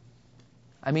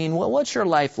 What's your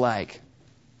life like?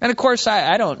 And of course,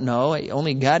 I don't know.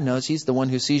 Only God knows. He's the one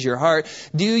who sees your heart.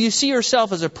 Do you see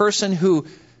yourself as a person who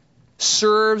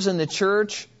serves in the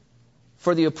church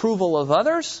for the approval of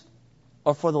others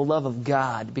or for the love of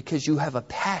God because you have a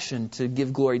passion to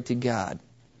give glory to God?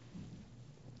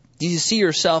 Do you see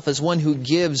yourself as one who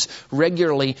gives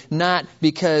regularly, not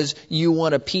because you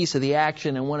want a piece of the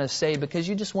action and want to say, because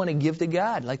you just want to give to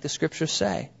God, like the Scriptures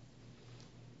say?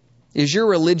 Is your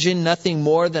religion nothing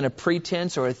more than a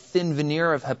pretense or a thin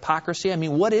veneer of hypocrisy?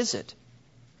 What is it?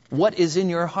 What is in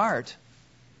your heart?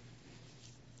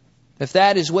 If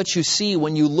that is what you see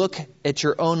when you look at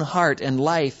your own heart and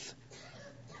life,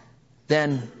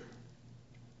 then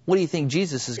what do you think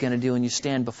Jesus is going to do when you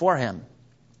stand before Him?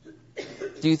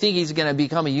 Do you think He's going to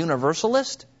become a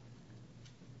universalist?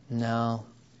 No.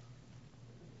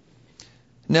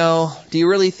 No. Do you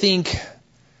really think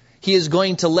He is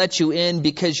going to let you in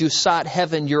because you sought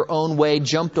heaven your own way,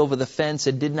 jumped over the fence,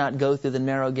 and did not go through the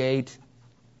narrow gate?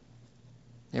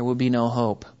 There will be no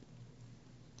hope.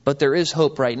 But there is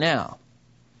hope right now.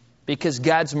 Because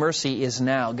God's mercy is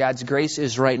now. God's grace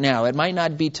is right now. It might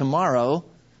not be tomorrow,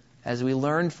 as we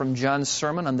learned from John's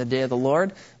sermon on the day of the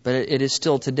Lord, but it is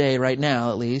still today, right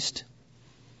now at least.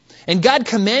 And God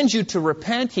commands you to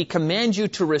repent. He commands you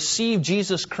to receive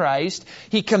Jesus Christ.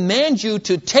 He commands you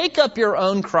to take up your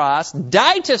own cross,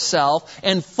 die to self,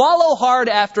 and follow hard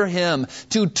after Him.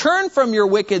 To turn from your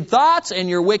wicked thoughts and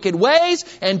your wicked ways,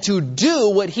 and to do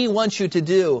what He wants you to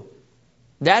do.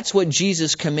 That's what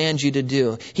Jesus commands you to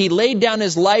do. He laid down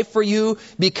His life for you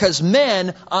because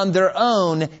men on their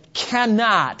own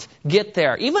cannot get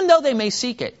there, even though they may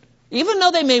seek it. Even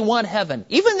though they may want heaven,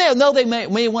 even though they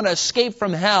may want to escape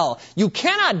from hell, you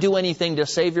cannot do anything to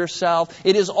save yourself.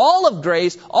 It is all of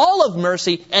grace, all of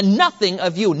mercy, and nothing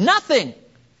of you. Nothing.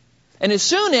 And as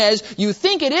soon as you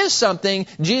think it is something,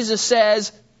 Jesus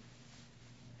says,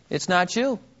 it's not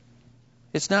you.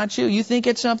 It's not you. You think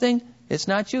it's something? It's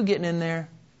not you getting in there.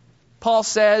 Paul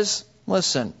says,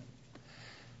 listen,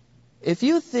 if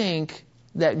you think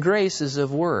that grace is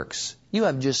of works, you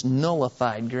have just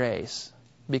nullified grace.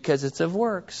 Because it's of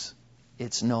works,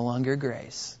 it's no longer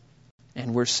grace.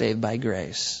 And we're saved by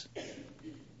grace.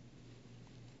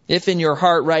 If in your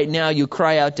heart right now you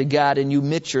cry out to God and you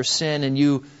admit your sin and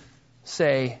you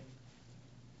say,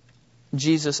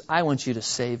 Jesus, I want you to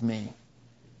save me.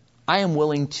 I am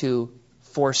willing to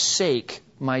forsake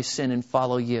my sin and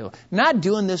follow you. Not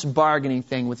doing this bargaining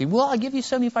thing with you. Well, I'll give you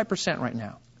 75% right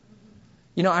now.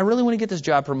 You know, I really want to get this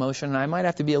job promotion, and I might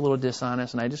have to be a little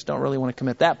dishonest, and I just don't really want to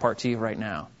commit that part to you right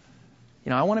now. You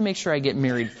know, I want to make sure I get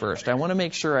married first. I want to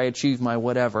make sure I achieve my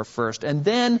whatever first. And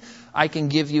then I can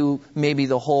give you maybe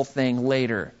the whole thing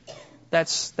later.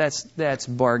 That's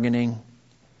bargaining.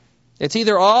 It's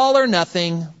either all or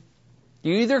nothing.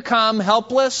 You either come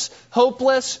helpless,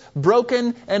 hopeless,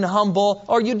 broken, and humble,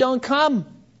 or you don't come.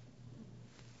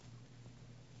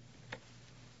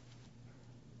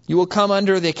 You will come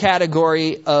under the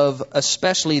category of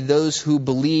especially those who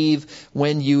believe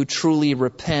when you truly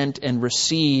repent and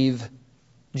receive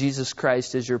Jesus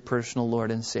Christ as your personal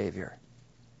Lord and Savior.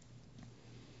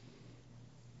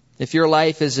 If your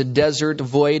life is a desert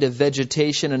void of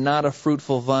vegetation and not a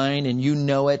fruitful vine, and you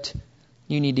know it,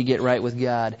 you need to get right with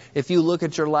God. If you look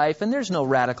at your life and there's no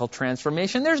radical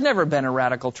transformation, there's never been a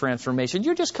radical transformation.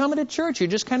 You're just coming to church. You're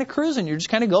just kind of cruising. You're just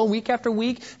kind of going week after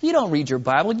week. You don't read your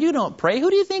Bible. You don't pray. Who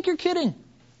do you think you're kidding?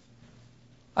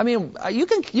 I mean, you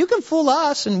can fool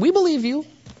us and we believe you.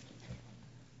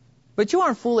 But you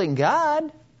aren't fooling God.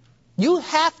 You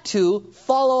have to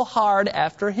follow hard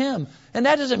after Him. And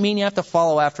that doesn't mean you have to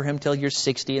follow after Him till you're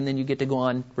 60 and then you get to go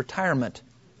on retirement.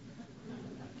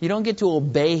 You don't get to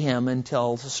obey Him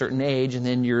until a certain age and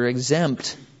then you're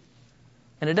exempt.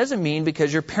 And it doesn't mean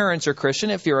because your parents are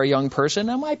Christian, if you're a young person,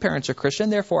 now my parents are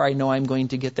Christian, therefore I know I'm going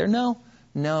to get there.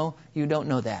 No, you don't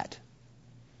know that.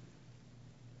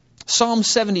 Psalm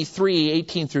 73,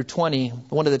 18 through 20,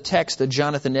 one of the texts that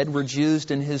Jonathan Edwards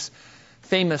used in his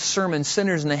famous sermon,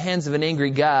 Sinners in the Hands of an Angry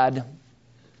God,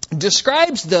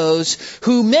 describes those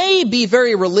who may be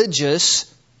very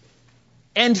religious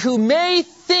and who may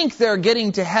think they're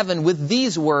getting to heaven with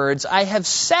these words, I have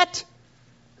set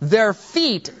their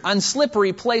feet on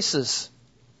slippery places.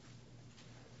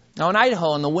 Now in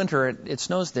Idaho in the winter, it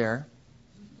snows there.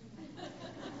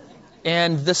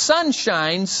 And the sun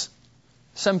shines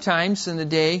sometimes in the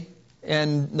day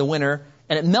and the winter,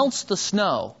 and it melts the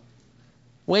snow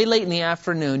way late in the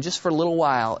afternoon, just for a little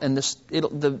while, and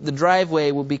the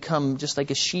driveway will become just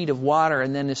like a sheet of water,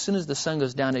 and then as soon as the sun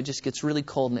goes down, it just gets really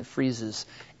cold and it freezes.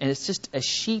 And it's just a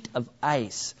sheet of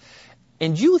ice.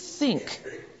 And you think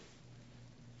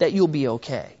that you'll be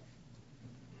okay.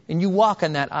 And you walk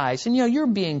on that ice, and you're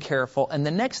being careful, and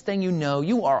the next thing you know,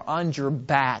 you are on your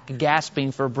back,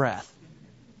 gasping for breath.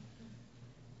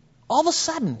 All of a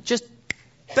sudden, just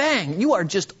bang, you are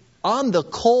just on the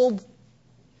cold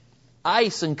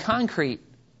ice and concrete,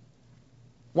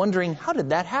 wondering, how did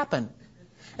that happen?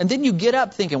 And then you get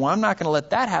up thinking, well, I'm not going to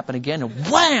let that happen again. And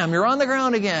wham, you're on the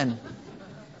ground again.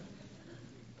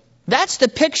 That's the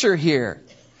picture here.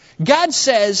 God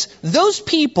says, those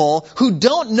people who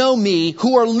don't know me,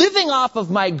 who are living off of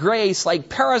my grace like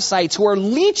parasites, who are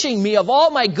leeching me of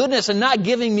all my goodness and not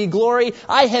giving me glory,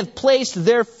 I have placed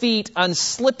their feet on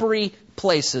slippery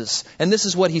places. And this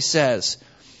is what He says.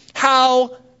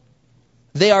 How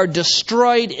they are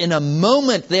destroyed in a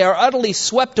moment. They are utterly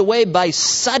swept away by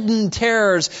sudden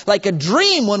terrors. Like a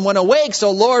dream when one awakes,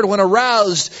 O Lord, when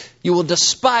aroused, you will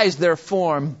despise their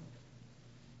form.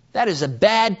 That is a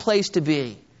bad place to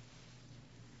be.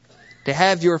 To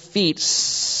have your feet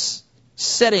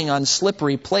setting on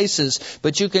slippery places.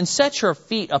 But you can set your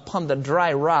feet upon the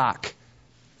dry rock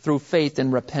through faith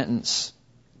and repentance.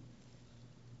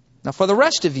 Now for the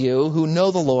rest of you who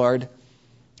know the Lord,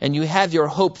 and you have your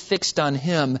hope fixed on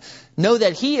Him, know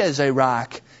that He is a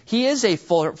rock. He is a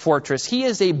fortress. He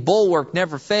is a bulwark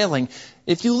never failing.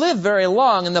 If you live very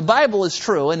long, and the Bible is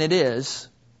true, and it is,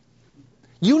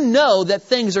 you know that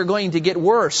things are going to get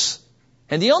worse.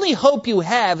 And the only hope you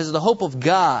have is the hope of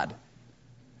God.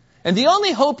 And the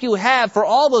only hope you have for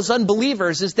all those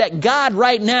unbelievers is that God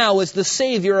right now is the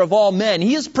Savior of all men.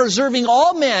 He is preserving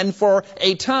all men for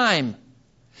a time.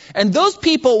 And those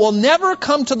people will never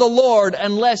come to the Lord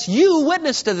unless you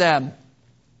witness to them.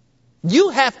 You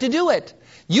have to do it.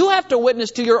 You have to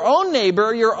witness to your own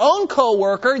neighbor, your own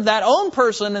coworker, that own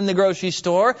person in the grocery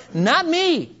store, not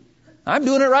me. I'm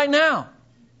doing it right now.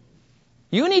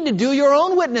 You need to do your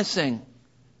own witnessing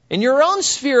in your own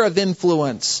sphere of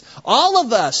influence. All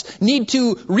of us need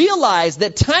to realize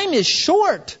that time is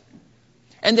short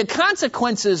and the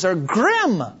consequences are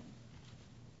grim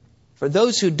for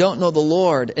those who don't know the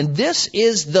Lord. And this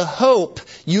is the hope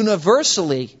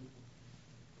universally.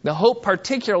 The hope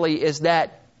particularly is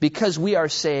that because we are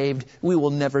saved, we will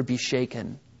never be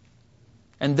shaken.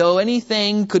 And though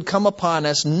anything could come upon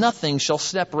us, nothing shall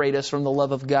separate us from the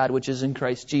love of God, which is in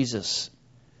Christ Jesus.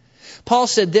 Paul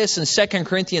said this in 2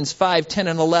 Corinthians 5:10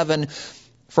 and 11,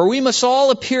 "For we must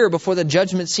all appear before the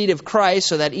judgment seat of Christ,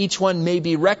 so that each one may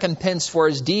be recompensed for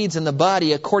his deeds in the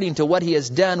body according to what he has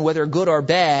done, whether good or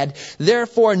bad.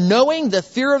 Therefore, knowing the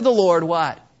fear of the Lord,"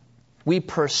 what? "We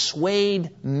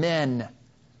persuade men."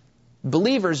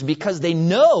 Believers, because they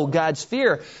know God's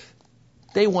fear,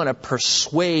 they want to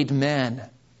persuade men.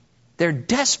 They're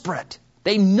desperate.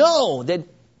 They know that,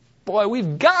 boy,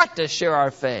 we've got to share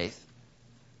our faith.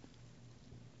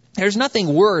 There's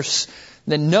nothing worse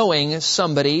than knowing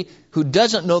somebody who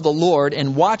doesn't know the Lord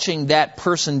and watching that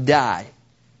person die.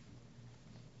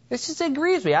 It just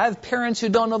aggrieves me. I have parents who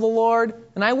don't know the Lord,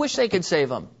 and I wish they could save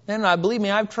them. And believe me,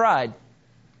 I've tried.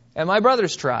 And my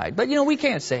brother's tried. But, we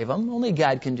can't save them. Only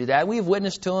God can do that. We've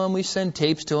witnessed to them. We send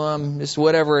tapes to them. Just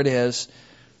whatever it is.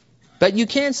 But you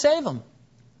can't save them.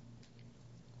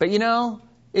 But,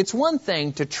 it's one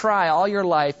thing to try all your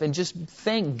life and just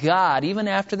thank God, even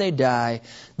after they die,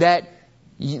 that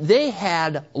they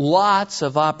had lots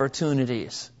of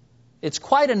opportunities. It's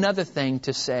quite another thing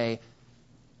to say,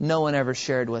 no one ever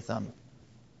shared with them.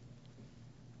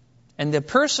 And the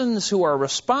persons who are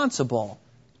responsible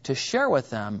to share with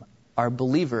them are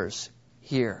believers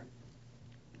here.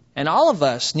 And all of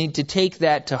us need to take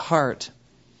that to heart.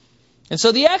 And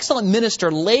so the excellent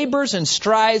minister labors and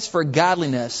strives for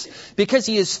godliness because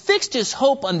he has fixed his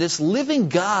hope on this living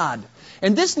God.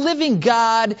 And this living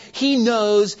God, he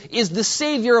knows, is the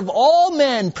Savior of all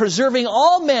men, preserving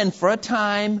all men for a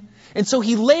time. And so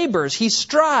he labors, he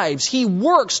strives, he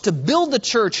works to build the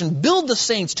church and build the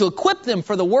saints, to equip them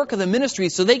for the work of the ministry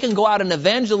so they can go out and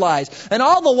evangelize. And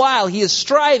all the while he is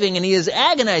striving and he is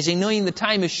agonizing, knowing the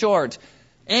time is short.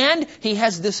 And he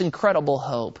has this incredible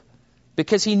hope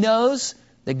because he knows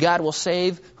that God will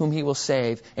save whom he will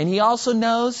save. And he also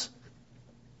knows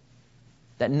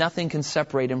that nothing can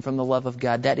separate him from the love of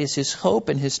God. That is his hope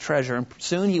and his treasure. And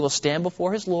soon he will stand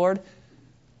before his Lord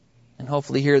and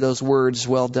hopefully hear those words,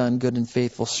 "Well done, good and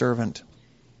faithful servant."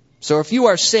 So if you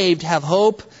are saved, have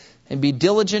hope and be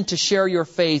diligent to share your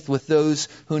faith with those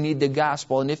who need the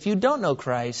gospel. And if you don't know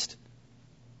Christ,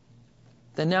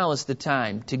 then now is the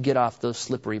time to get off those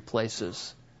slippery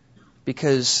places.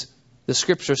 Because the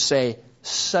scriptures say,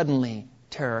 suddenly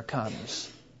terror comes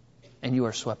and you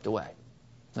are swept away.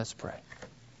 Let's pray.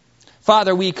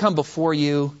 Father, we come before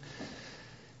you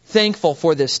thankful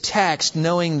for this text,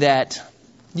 knowing that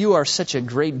you are such a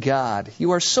great God.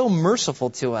 You are so merciful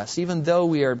to us, even though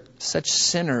we are such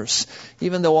sinners.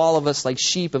 Even though all of us like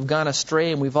sheep have gone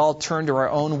astray and we've all turned to our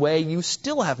own way, you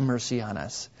still have mercy on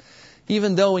us.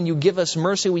 Even though when you give us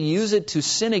mercy, we use it to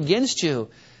sin against you,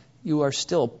 you are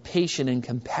still patient and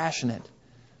compassionate.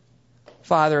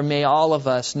 Father, may all of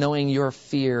us, knowing your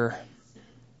fear,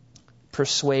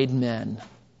 persuade men.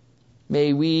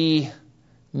 May we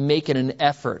make it an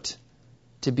effort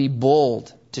to be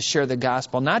bold, to share the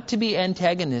gospel, not to be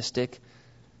antagonistic,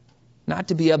 not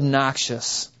to be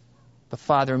obnoxious, but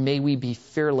Father, may we be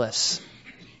fearless,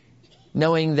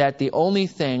 knowing that the only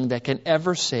thing that can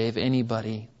ever save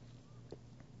anybody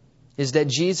is that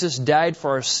Jesus died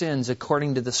for our sins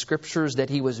according to the Scriptures, that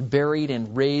he was buried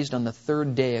and raised on the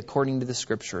third day according to the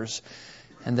Scriptures,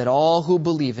 and that all who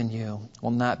believe in you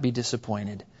will not be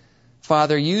disappointed.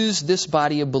 Father, use this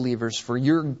body of believers for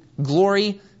your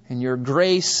glory and your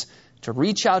grace to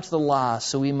reach out to the lost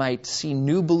so we might see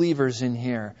new believers in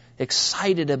here,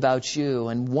 excited about you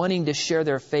and wanting to share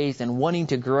their faith and wanting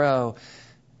to grow,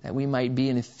 that we might be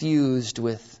infused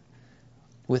with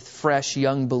fresh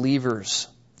young believers,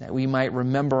 that we might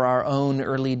remember our own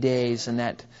early days and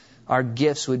that our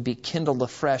gifts would be kindled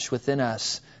afresh within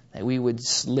us, that we would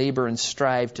labor and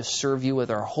strive to serve you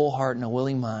with our whole heart and a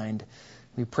willing mind.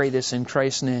 We pray this in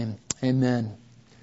Christ's name. Amen.